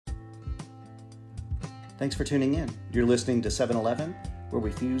Thanks for tuning in. You're listening to 711, where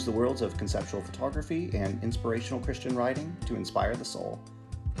we fuse the worlds of conceptual photography and inspirational Christian writing to inspire the soul.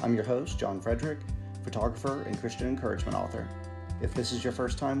 I'm your host, John Frederick, photographer and Christian encouragement author. If this is your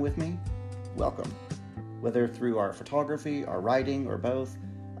first time with me, welcome. Whether through our photography, our writing, or both,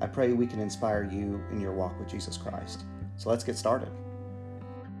 I pray we can inspire you in your walk with Jesus Christ. So let's get started.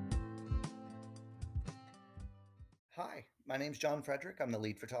 Hi, my name's John Frederick. I'm the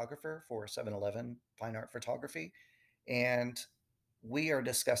lead photographer for 711 Fine Art Photography, and we are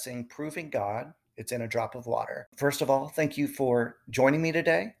discussing Proving God. It's in a Drop of Water. First of all, thank you for joining me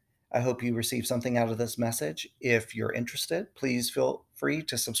today. I hope you receive something out of this message. If you're interested, please feel free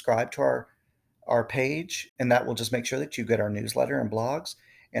to subscribe to our page, and that will just make sure that you get our newsletter and blogs,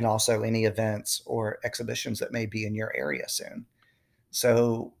 and also any events or exhibitions that may be in your area soon.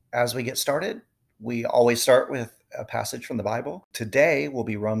 So as we get started, we always start with a passage from the Bible. Today will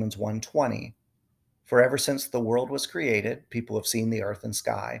be Romans 1:20. For ever since the world was created, people have seen the earth and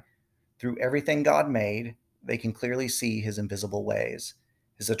sky. Through everything God made, they can clearly see his invisible ways,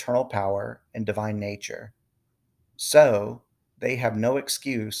 his eternal power and divine nature. So they have no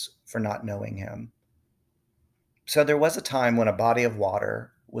excuse for not knowing him. So there was a time when a body of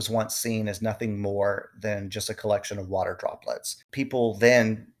water was once seen as nothing more than just a collection of water droplets. People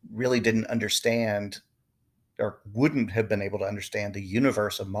then really didn't understand, or wouldn't have been able to understand, the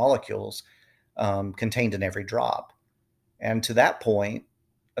universe of molecules contained in every drop. And to that point,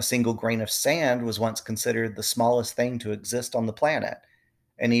 a single grain of sand was once considered the smallest thing to exist on the planet.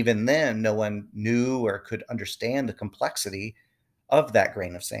 And even then, no one knew or could understand the complexity of that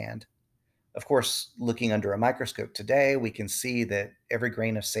grain of sand. Of course, looking under a microscope today, we can see that every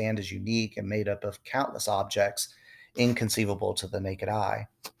grain of sand is unique and made up of countless objects inconceivable to the naked eye.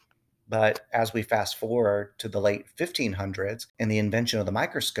 But as we fast forward to the late 1500s and the invention of the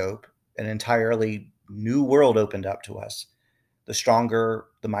microscope, an entirely new world opened up to us. The stronger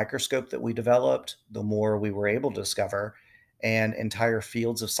the microscope that we developed, the more we were able to discover, and entire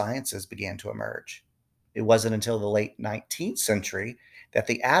fields of sciences began to emerge. It wasn't until the late 19th century that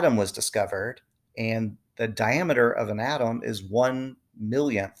the atom was discovered, and the diameter of an atom is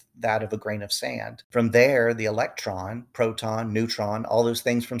 1/1,000,000th that of a grain of sand. From there, the electron, proton, neutron, all those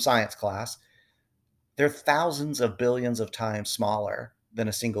things from science class, they're thousands of billions of times smaller than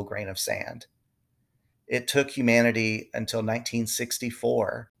a single grain of sand. It took humanity until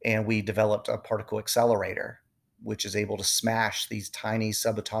 1964, and we developed a particle accelerator, which is able to smash these tiny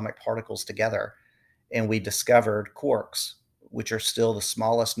subatomic particles together. And we discovered quarks, which are still the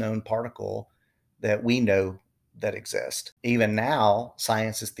smallest known particle that we know that exist. Even now,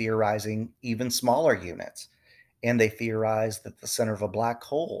 science is theorizing even smaller units, and they theorize that the center of a black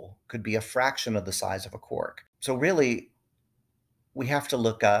hole could be a fraction of the size of a quark. So really, we have to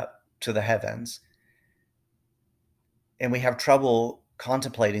look up to the heavens, and we have trouble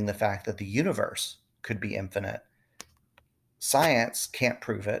contemplating the fact that the universe could be infinite. Science can't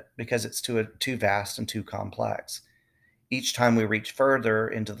prove it because it's too vast and too complex. Each time we reach further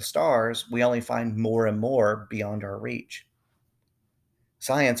into the stars, we only find more and more beyond our reach.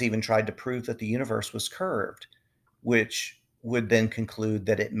 Science even tried to prove that the universe was curved, which would then conclude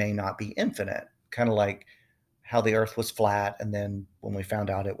that it may not be infinite, kind of like how the earth was flat, and then when we found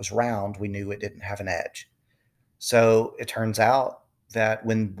out it was round, we knew it didn't have an edge. So it turns out that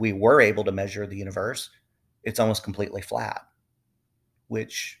when we were able to measure the universe, it's almost completely flat,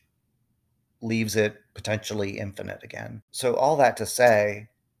 which leaves it potentially infinite again. So all that to say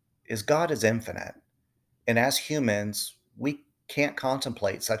is God is infinite. And as humans, we can't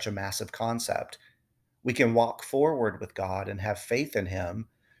contemplate such a massive concept. We can walk forward with God and have faith in him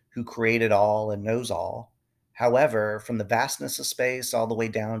who created all and knows all. However, from the vastness of space all the way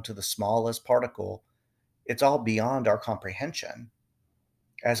down to the smallest particle, it's all beyond our comprehension.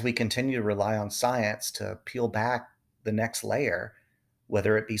 As we continue to rely on science to peel back the next layer,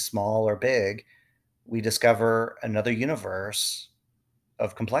 whether it be small or big, we discover another universe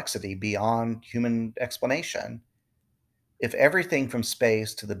of complexity beyond human explanation. If everything from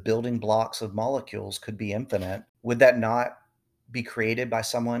space to the building blocks of molecules could be infinite, would that not be created by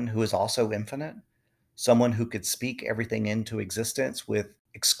someone who is also infinite? Someone who could speak everything into existence with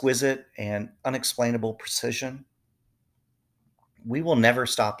exquisite and unexplainable precision? We will never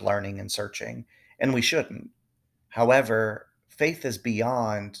stop learning and searching, and we shouldn't. However, faith is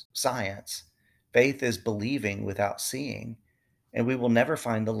beyond science. Faith is believing without seeing, and we will never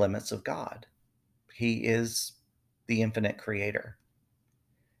find the limits of God. He is the infinite creator.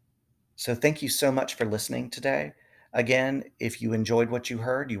 So thank you so much for listening today. Again, if you enjoyed what you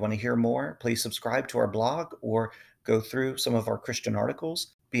heard, you want to hear more, please subscribe to our blog or go through some of our Christian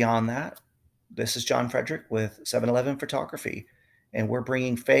articles. Beyond that, This is John Frederick with 711 Photography, and we're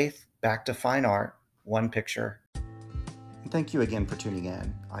bringing faith back to fine art, one picture. And thank you again for tuning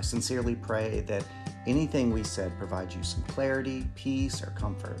in. I sincerely pray that anything we said provides you some clarity, peace, or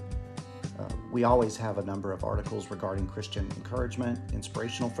comfort. We always have a number of articles regarding Christian encouragement,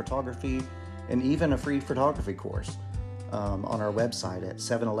 inspirational photography, and even a free photography course on our website at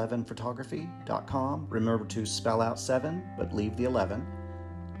 711photography.com. Remember to spell out 7, but leave the 11.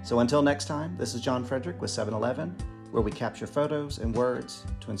 So until next time, this is John Frederick with 711, where we capture photos and words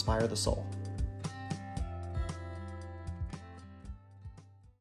to inspire the soul.